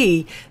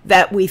see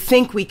that we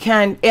think we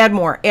can add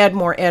more,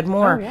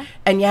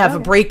 and you have a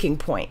breaking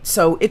point?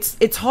 So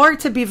it's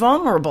hard to be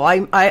vulnerable.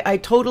 I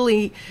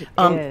totally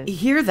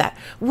hear that.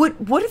 What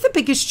are the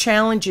biggest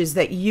challenges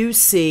that you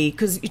see?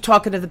 Because you're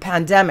talking to the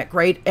pandemic,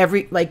 right?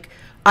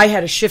 I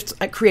had to shift,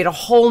 I create a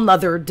whole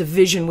nother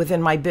division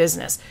within my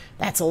business.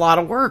 That's a lot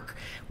of work.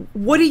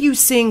 What are you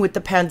seeing with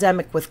the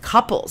pandemic with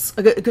couples?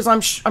 Because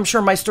I'm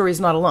sure my story is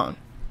not alone.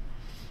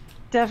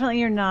 Definitely,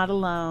 you're not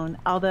alone.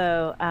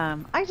 Although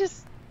I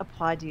just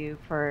applaud you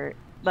for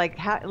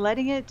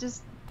letting it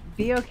just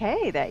be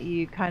okay. That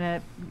you kind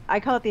of, I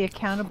call it the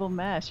accountable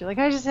mesh. You're like,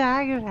 you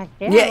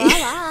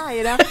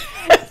know.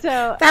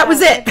 So that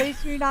was it. At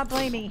least you're not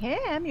blaming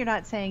him. You're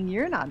not saying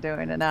you're not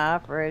doing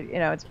enough, or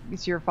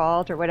it's your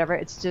fault or whatever.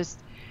 It's just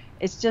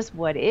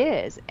what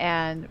is.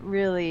 And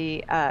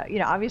really,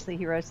 obviously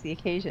he rose to the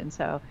occasion.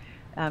 So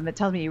it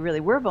tells me you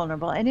really were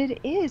vulnerable, and it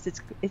is.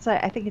 It's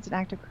I think it's an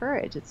act of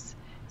courage. It's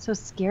so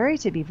scary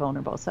to be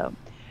vulnerable. So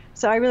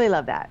I really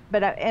love that.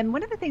 But and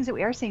one of the things that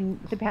we are seeing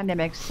with the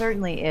pandemic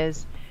certainly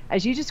is,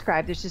 as you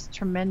described, there's just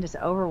tremendous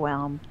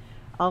overwhelm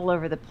all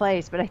over the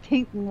place. But I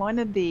think one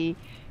of the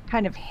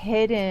kind of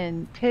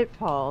hidden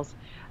pitfalls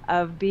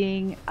of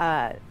being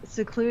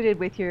secluded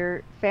with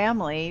your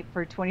family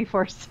for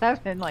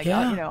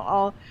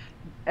 24/7,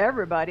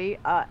 everybody,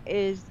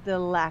 is the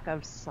lack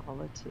of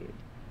solitude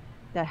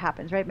that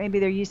happens, right? Maybe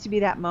there used to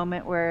be that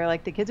moment where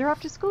like the kids are off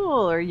to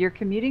school, or you're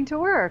commuting to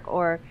work,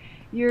 or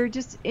you're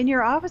just in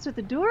your office with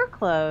the door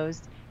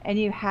closed, and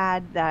you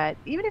had that,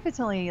 even if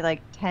it's only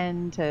like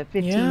 10 to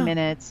 15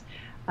 minutes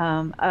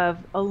of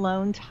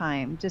alone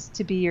time, just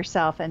to be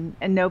yourself, and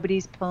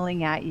nobody's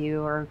pulling at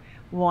you or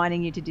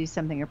wanting you to do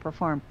something or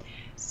perform.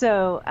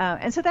 So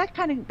and so that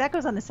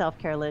goes on the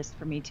self-care list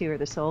for me too, or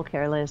the soul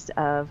care list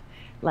of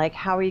like,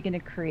 how are you going to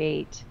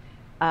create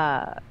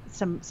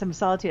some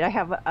solitude. I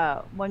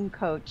have one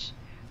coach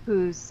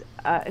who's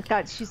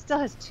she still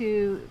has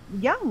two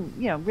young,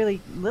 really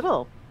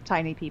little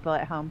tiny people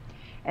at home,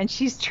 and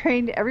she's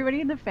trained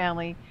everybody in the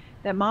family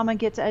that mama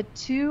gets a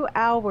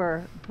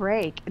 2-hour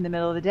break in the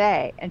middle of the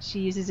day, and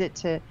she uses it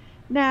to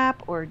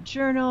nap or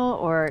journal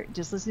or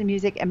just listen to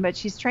music. But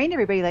she's trained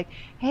everybody like,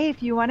 hey,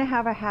 if you want to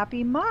have a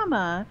happy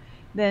mama,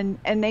 then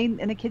and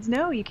the kids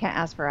know you can't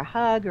ask for a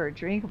hug or a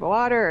drink of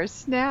water or a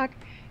snack.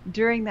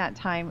 during that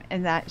time,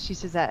 and that she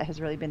says that has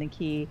really been a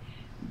key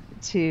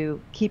to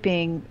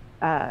keeping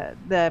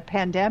the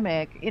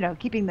pandemic,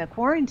 keeping the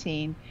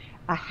quarantine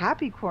a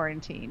happy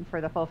quarantine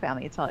for the whole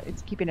family.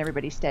 It's keeping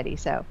everybody steady.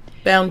 So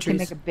boundaries can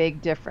make a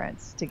big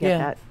difference to get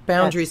that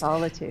boundaries. That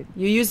solitude.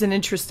 You used an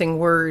interesting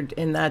word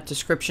in that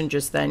description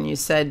just then. You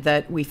said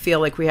that we feel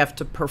like we have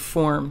to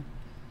perform.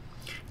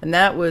 And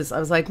I was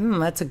like,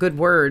 that's a good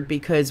word,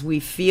 because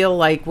we feel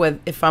like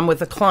if I'm with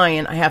a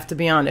client, I have to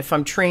be on. If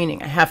I'm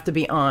training, I have to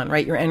be on,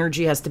 right? Your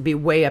energy has to be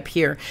way up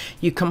here.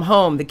 You come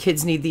home, the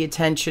kids need the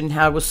attention,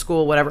 how was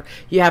school, whatever.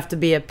 You have to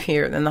be up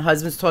here. Then the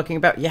husband's talking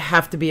about, you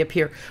have to be up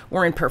here.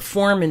 We're in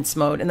performance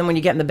mode. And then when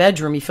you get in the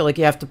bedroom, you feel like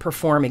you have to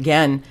perform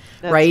again,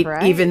 right?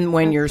 Even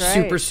when you're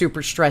super,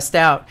 super stressed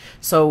out.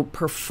 So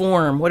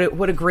perform, what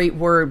a great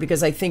word,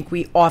 because I think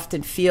we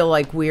often feel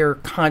like we're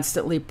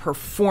constantly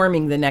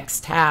performing the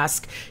next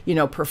task,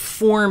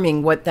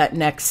 performing what that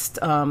next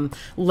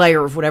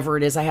layer of whatever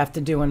it is I have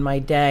to do in my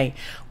day.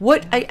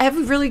 I have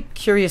a really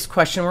curious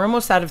question. We're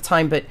almost out of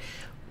time, but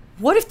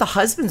what if the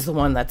husband's the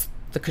one that's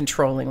the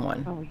controlling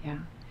one? Oh,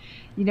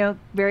 yeah.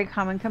 Very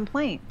common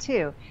complaint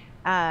too.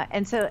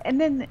 And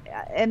then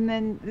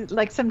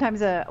like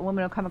sometimes a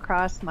woman will come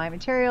across my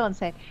material and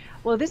say,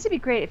 well, this would be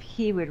great if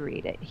he would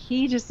read it.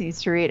 He just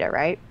needs to read it,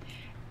 right?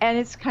 And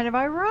it's kind of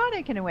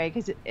ironic in a way,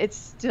 because it's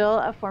still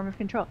a form of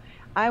control.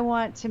 I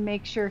want to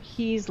make sure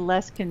he's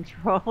less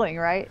controlling,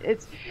 right?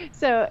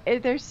 So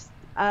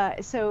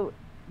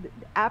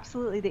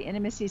absolutely the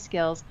intimacy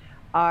skills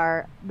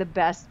are the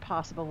best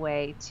possible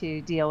way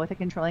to deal with a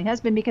controlling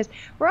husband, because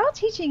we're all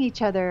teaching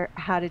each other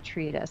how to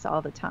treat us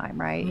all the time,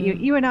 right?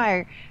 You and I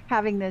are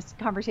having this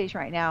conversation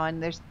right now,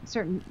 and there's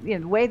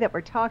certain way that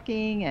we're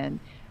talking and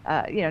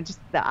just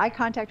the eye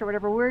contact or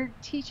whatever, we're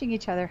teaching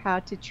each other how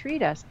to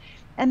treat us.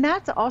 And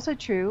that's also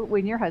true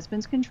when your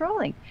husband's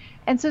controlling.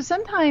 And so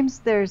sometimes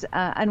there's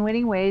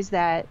unwitting ways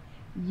that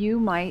you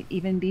might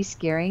even be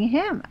scaring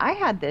him. I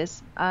had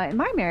this in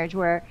my marriage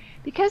where,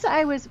 because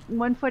I was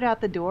 1 foot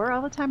out the door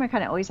all the time, I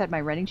kind of always had my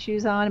running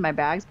shoes on and my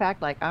bags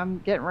packed, like I'm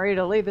getting ready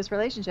to leave this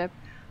relationship.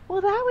 Well,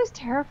 that was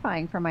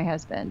terrifying for my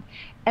husband.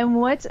 And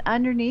what's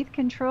underneath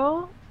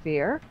control?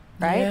 Fear,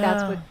 right? Yeah.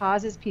 That's what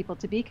causes people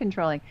to be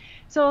controlling.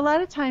 So a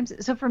lot of times,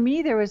 so for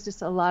me, there was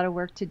just a lot of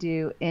work to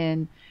do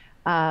in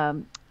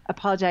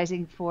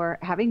apologizing for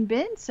having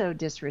been so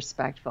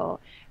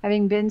disrespectful,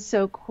 having been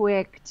so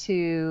quick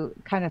to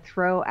kind of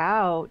throw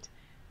out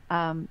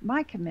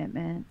my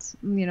commitments,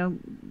 to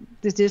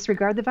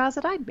disregard the vows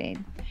that I'd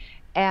made.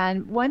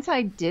 And once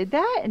I did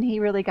that, and he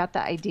really got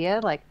the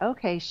idea, like,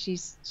 okay,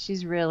 she's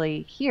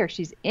really here,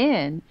 she's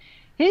in,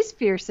 his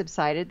fear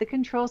subsided, the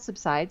control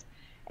subsides.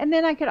 And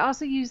then I could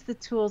also use the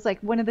tools, like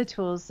one of the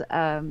tools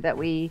that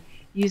we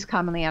use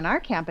commonly on our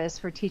campus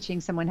for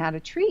teaching someone how to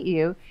treat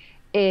you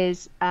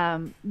is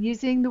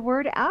using the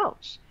word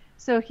ouch.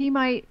 So he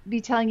might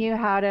be telling you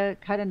how to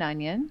cut an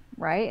onion,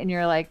 right? And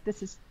you're like,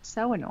 this is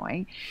so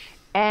annoying.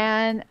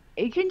 And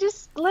you can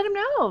just let him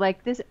know,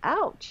 like, this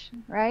ouch,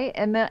 right?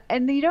 And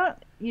you don't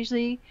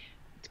usually,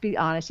 to be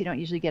honest, you don't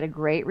usually get a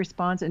great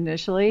response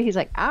initially. He's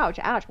like, ouch,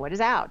 ouch, what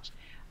is ouch?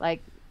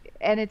 Like,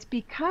 and it's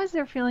because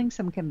they're feeling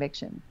some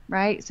conviction,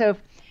 right? So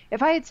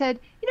if I had said,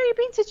 you're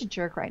being such a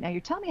jerk right now,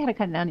 you're telling me how to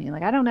cut an onion.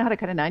 Like, I don't know how to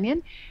cut an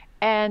onion.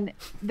 And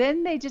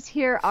then they just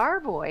hear our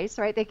voice,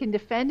 right? They can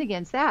defend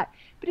against that.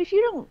 But if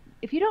you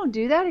don't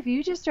do that, if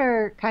you just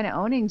are kind of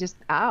owning just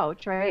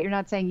ouch, right? You're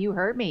not saying you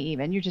hurt me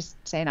even. You're just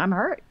saying I'm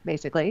hurt,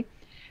 basically,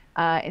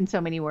 in so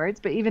many words.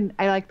 But even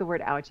I like the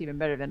word ouch even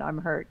better than I'm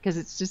hurt, because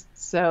it's just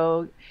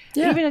so,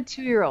 even a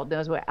 2-year-old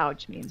knows what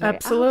ouch means, right?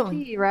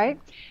 Absolutely. Ouchie, right?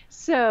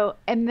 So,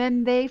 and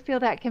then they feel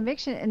that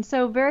conviction. And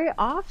so very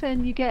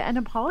often you get an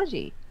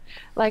apology.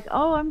 Like,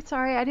 oh, I'm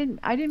sorry, I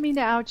didn't mean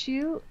to ouch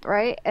you,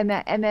 right? And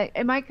that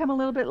it might come a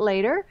little bit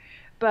later,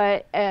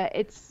 but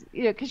it's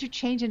because you're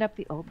changing up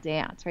the old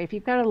dance, right? If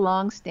you've got a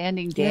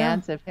long-standing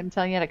dance of him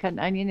telling you how to cut an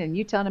onion and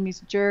you telling him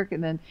he's a jerk,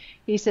 and then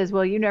he says,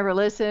 well, you never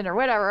listen or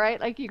whatever,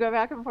 right? Like you go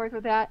back and forth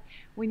with that.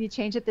 When you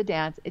change up the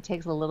dance, it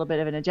takes a little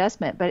bit of an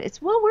adjustment, but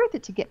it's well worth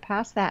it to get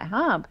past that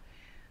hump,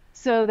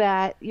 so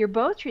that you're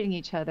both treating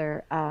each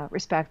other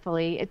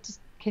respectfully. It just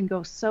can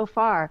go so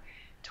far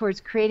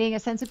towards creating a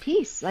sense of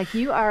peace. Like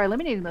you are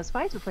eliminating those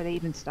fights before they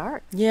even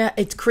start. Yeah,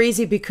 it's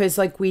crazy because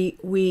like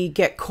we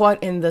get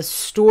caught in the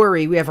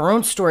story. We have our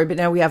own story, but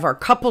now we have our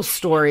couple's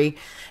story,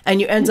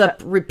 and you end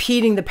up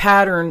repeating the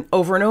pattern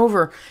over and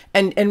over.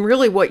 And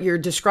really what you're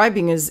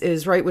describing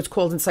is right, what's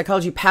called in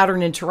psychology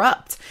pattern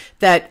interrupt.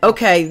 That,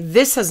 okay,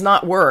 this has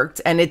not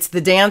worked, and it's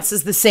the dance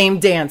is the same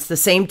dance, the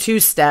same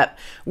two-step.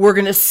 We're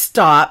going to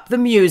stop the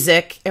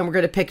music and we're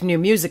going to pick new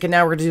music, and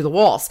now we're going to do the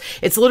waltz.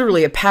 It's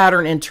literally a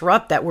pattern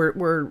interrupt that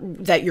we're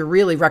that you're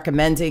really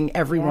recommending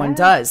everyone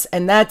does.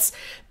 And that's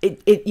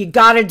it. You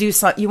got to do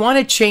something. You want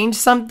to change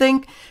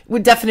something,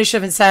 with definition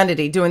of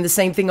insanity, doing the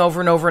same thing over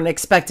and over and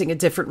expecting a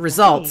different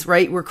result,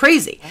 right? We're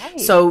crazy.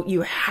 So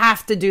you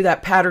have to do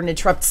that pattern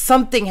interrupt.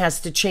 Something has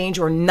to change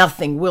or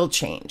nothing will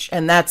change.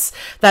 And that's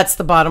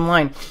the bottom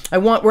line.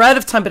 We're out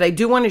of time, but I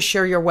do want to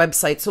share your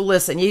website. So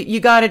listen, you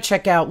got to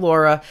check out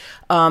Laura.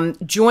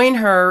 Join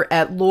her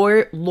at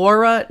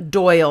Laura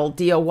Doyle,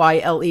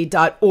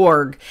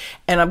 DOYLE.org.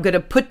 And I'm going to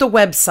put the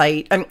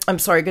website, I'm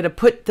sorry, going to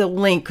put the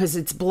link, because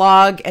it's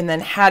blog and then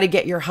how to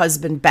get your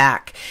husband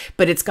back.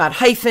 But it's got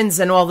hyphens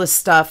and all this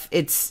stuff.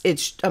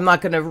 I'm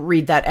not going to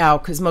read that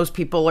out, because most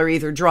people are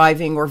either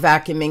driving or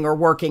vacuuming or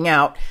working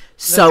out.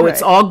 So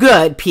it's all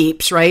good,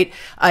 peeps, right?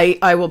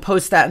 I will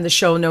post that in the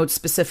show notes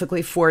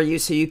specifically for you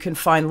so you can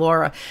find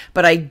Laura.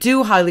 But I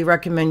do highly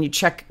recommend you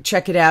check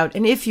it out.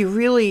 And if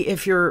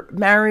your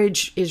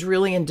marriage is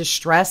really in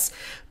distress,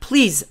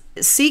 please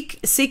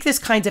seek this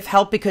kind of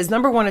help, because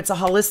number one, it's a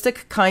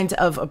holistic kind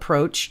of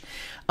approach.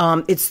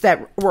 It's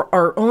that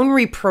our own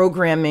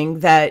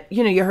reprogramming that,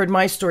 you heard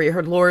my story, you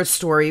heard Laura's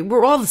story.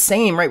 We're all the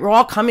same, right? We're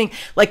all coming,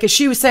 like as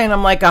she was saying,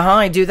 I'm like,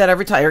 I do that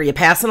every time. Are you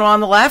passing on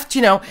the left?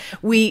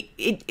 We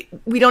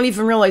don't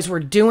even realize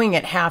we're doing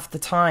it half the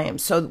time.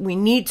 So we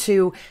need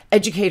to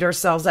educate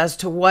ourselves as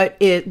to what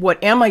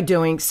am I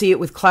doing, see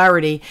it with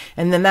clarity.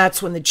 And then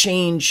that's when the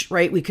change,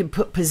 right? We could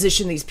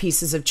position these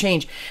pieces of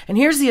change. And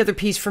here's the other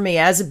piece for me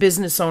as a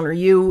business owner,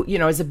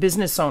 as a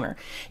business owner,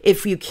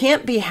 if you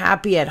can't be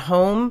happy at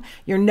home,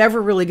 you're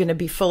never really going to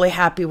be fully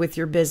happy with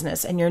your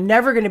business, and you're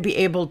never going to be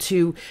able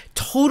to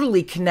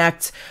totally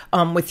connect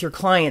with your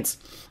clients.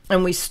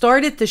 And we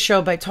started the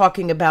show by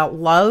talking about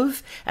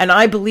love, and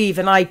I believe,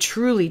 and I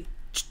truly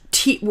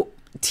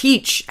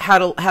teach how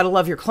to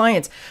love your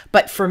clients.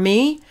 But for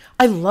me,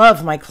 I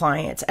love my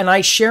clients and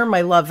I share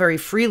my love very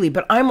freely,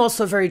 but I'm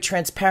also very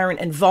transparent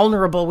and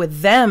vulnerable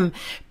with them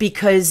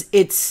because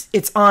it's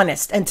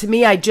honest. And to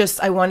me, I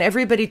want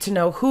everybody to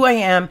know who I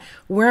am,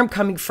 where I'm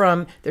coming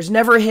from. There's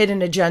never a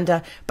hidden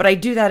agenda, but I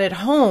do that at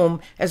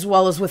home as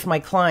well as with my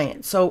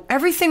clients. So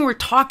everything we're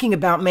talking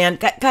about, man,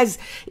 guys,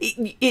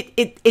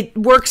 it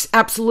works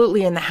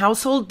absolutely in the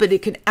household, but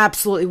it can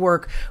absolutely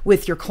work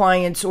with your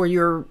clients or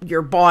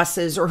your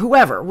bosses or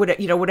whoever,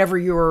 whatever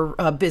your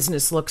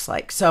business looks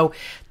like. So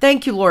thank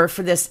you, Laura,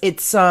 for this.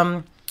 This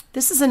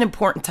is an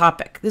important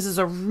topic. This is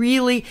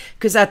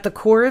because at the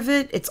core of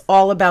it, it's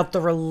all about the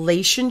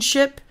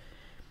relationship.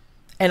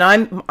 And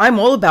I'm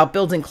all about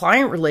building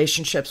client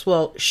relationships.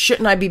 Well,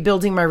 shouldn't I be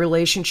building my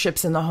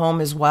relationships in the home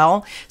as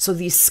well? So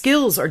these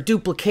skills are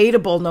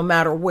duplicatable no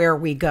matter where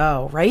we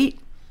go, right?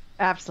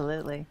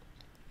 Absolutely.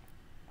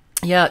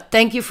 Yeah,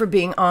 thank you for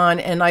being on.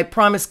 And I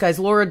promise, guys,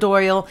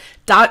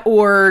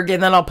 lauradoyle.org,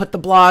 and then I'll put the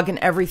blog and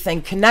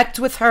everything. Connect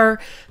with her,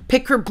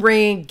 pick her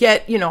brain,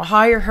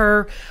 hire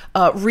her,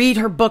 read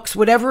her books,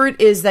 whatever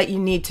it is that you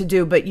need to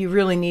do. But you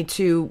really need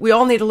to, we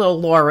all need a little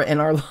Laura in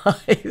our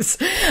lives,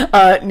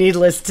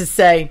 needless to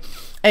say.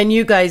 And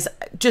you guys,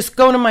 just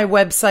go to my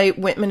website,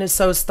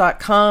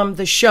 whitmanassociates.com.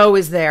 The show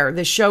is there.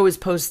 The show is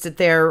posted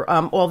there.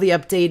 All the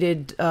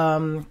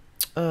updated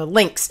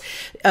links,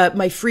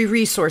 my free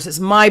resources,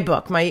 my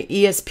book, my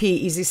ESP,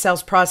 Easy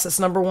Sales Process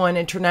 #1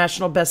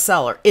 international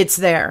bestseller. It's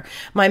there.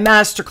 My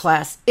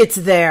masterclass, it's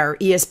there,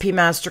 ESP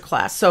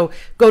masterclass. So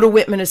go to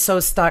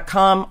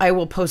whitmanassociates.com. I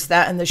will post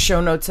that in the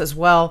show notes as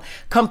well.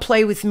 Come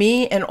play with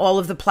me and all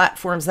of the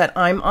platforms that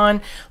I'm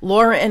on.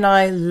 Laura and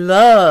I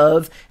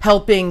love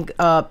helping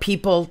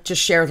people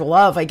just share the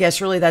love. I guess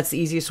really that's the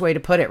easiest way to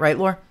put it, right,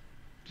 Laura?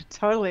 It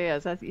totally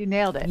is. You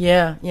nailed it.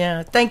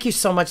 Yeah. Thank you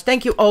so much.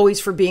 Thank you always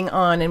for being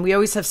on. And we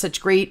always have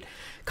such great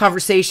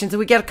conversations. And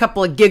we get a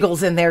couple of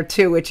giggles in there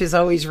too, which is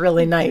always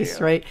really nice,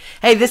 right?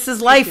 Hey, this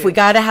is life. We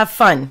got to have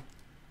fun.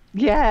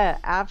 Yeah,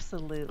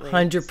 absolutely.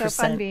 100%. So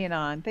fun being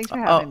on. Thanks for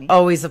having me.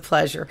 Always a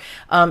pleasure.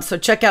 So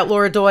check out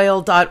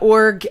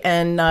lauradoyle.org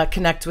and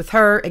connect with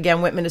her. Again,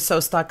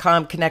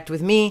 whitmanassociates.com. Connect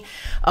with me.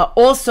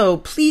 Also,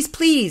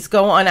 please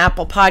go on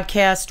Apple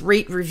Podcast,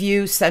 rate,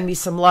 review, send me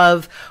some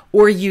love,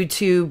 or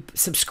YouTube,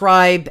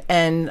 subscribe,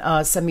 and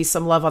send me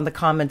some love on the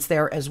comments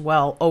there as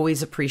well.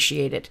 Always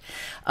appreciate it.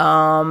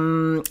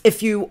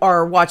 If you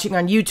are watching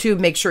on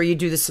YouTube, make sure you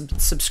do the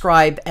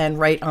subscribe and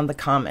write on the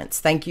comments.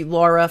 Thank you,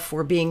 Laura,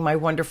 for being my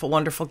wonderful,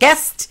 wonderful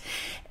guest.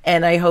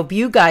 And I hope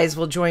you guys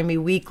will join me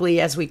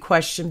weekly as we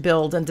question,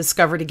 build, and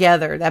discover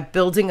together that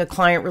building a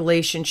client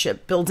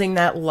relationship, building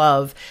that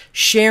love,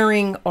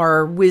 sharing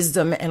our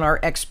wisdom and our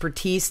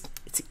expertise,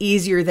 it's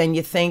easier than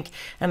you think.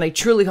 And I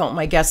truly hope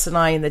my guests and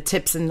I, and the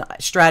tips and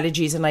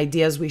strategies and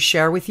ideas we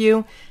share with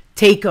you,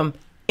 take them,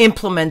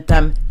 implement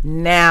them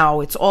now.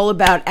 It's all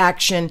about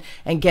action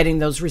and getting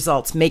those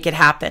results. Make it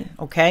happen,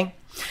 okay?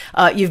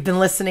 You've been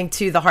listening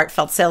to The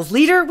Heartfelt Sales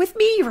Leader with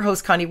me, your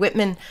host, Connie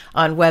Whitman,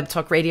 on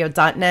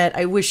webtalkradio.net.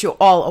 I wish you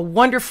all a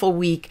wonderful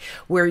week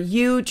where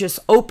you just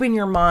open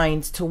your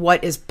minds to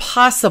what is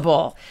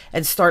possible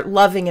and start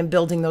loving and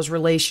building those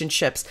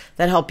relationships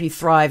that help you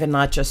thrive and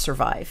not just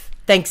survive.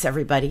 Thanks,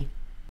 everybody.